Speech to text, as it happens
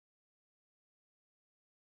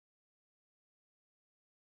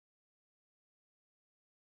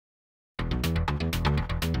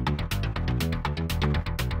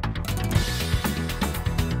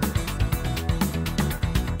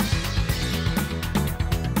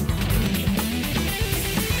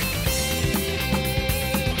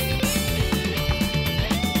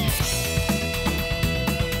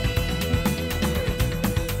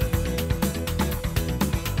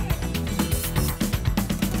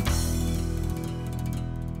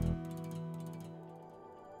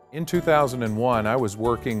In 2001, I was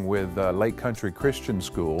working with Lake Country Christian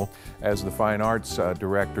School as the fine arts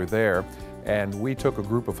director there, and we took a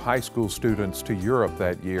group of high school students to Europe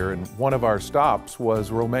that year, and one of our stops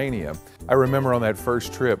was Romania. I remember on that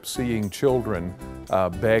first trip seeing children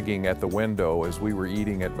begging at the window as we were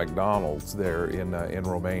eating at McDonald's there in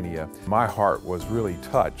Romania. My heart was really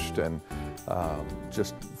touched and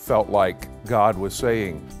just felt like God was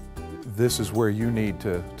saying, this is where you need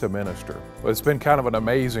to minister. But it's been kind of an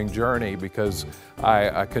amazing journey because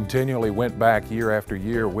I continually went back year after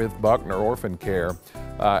year with Buckner Orphan Care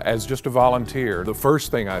as just a volunteer. The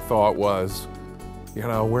first thing I thought was, you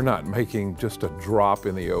know, we're not making just a drop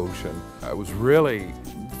in the ocean. I was really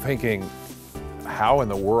thinking, how in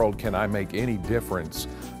the world can I make any difference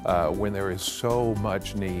when there is so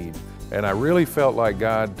much need? And I really felt like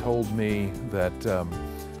God told me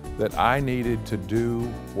that I needed to do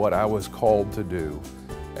what I was called to do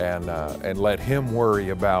and let Him worry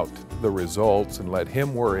about the results and let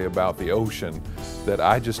Him worry about the ocean, that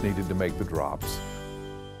I just needed to make the drops.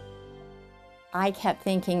 I kept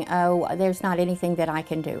thinking, oh, there's not anything that I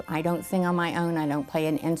can do. I don't sing on my own, I don't play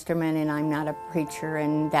an instrument, and I'm not a preacher,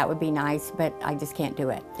 and that would be nice, but I just can't do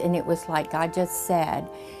it. And it was like God just said,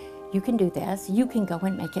 you can do this, you can go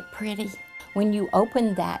and make it pretty. When you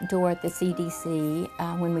opened that door at the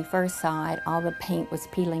CDC, when we first saw it, all the paint was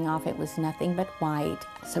peeling off. It was nothing but white,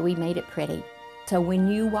 so we made it pretty. So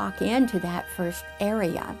when you walk into that first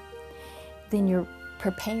area, then you're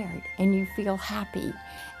prepared and you feel happy,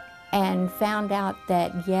 and found out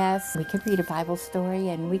that yes, we could read a Bible story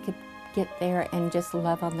and we could get there and just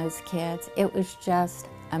love on those kids. It was just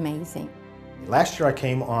amazing. Last year I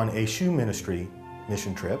came on a shoe ministry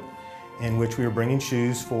mission trip in which we were bringing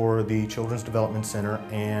shoes for the Children's Development Center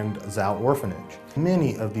and Zao Orphanage.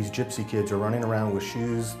 Many of these gypsy kids are running around with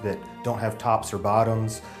shoes that don't have tops or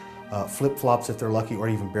bottoms, flip-flops if they're lucky, or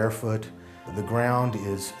even barefoot. The ground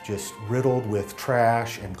is just riddled with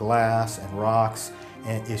trash and glass and rocks,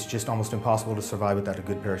 and it's just almost impossible to survive without a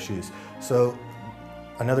good pair of shoes. So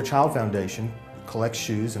Another Child Foundation collects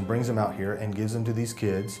shoes and brings them out here and gives them to these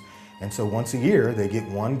kids. And so once a year they get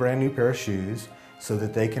one brand new pair of shoes so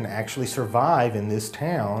that they can actually survive in this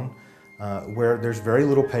town where there's very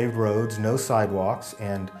little paved roads, no sidewalks,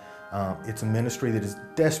 and it's a ministry that is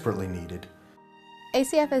desperately needed.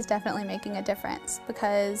 ACF is definitely making a difference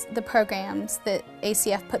because the programs that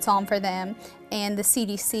ACF puts on for them and the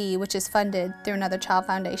CDC, which is funded through Another Child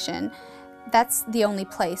Foundation, that's the only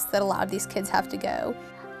place that a lot of these kids have to go.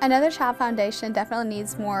 Another Child Foundation definitely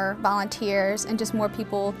needs more volunteers and just more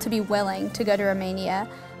people to be willing to go to Romania.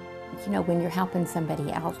 You know, when you're helping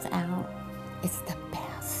somebody else out, it's the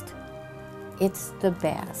best. It's the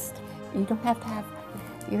best. You don't have to have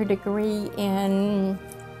your degree in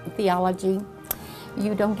theology.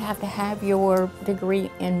 You don't have to have your degree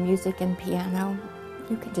in music and piano.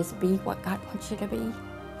 You can just be what God wants you to be.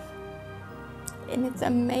 And it's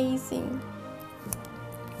amazing.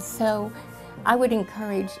 So I would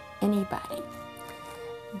encourage anybody,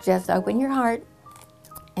 just open your heart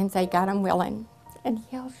and say, God, I'm willing, and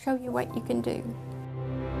He'll show you what you can do.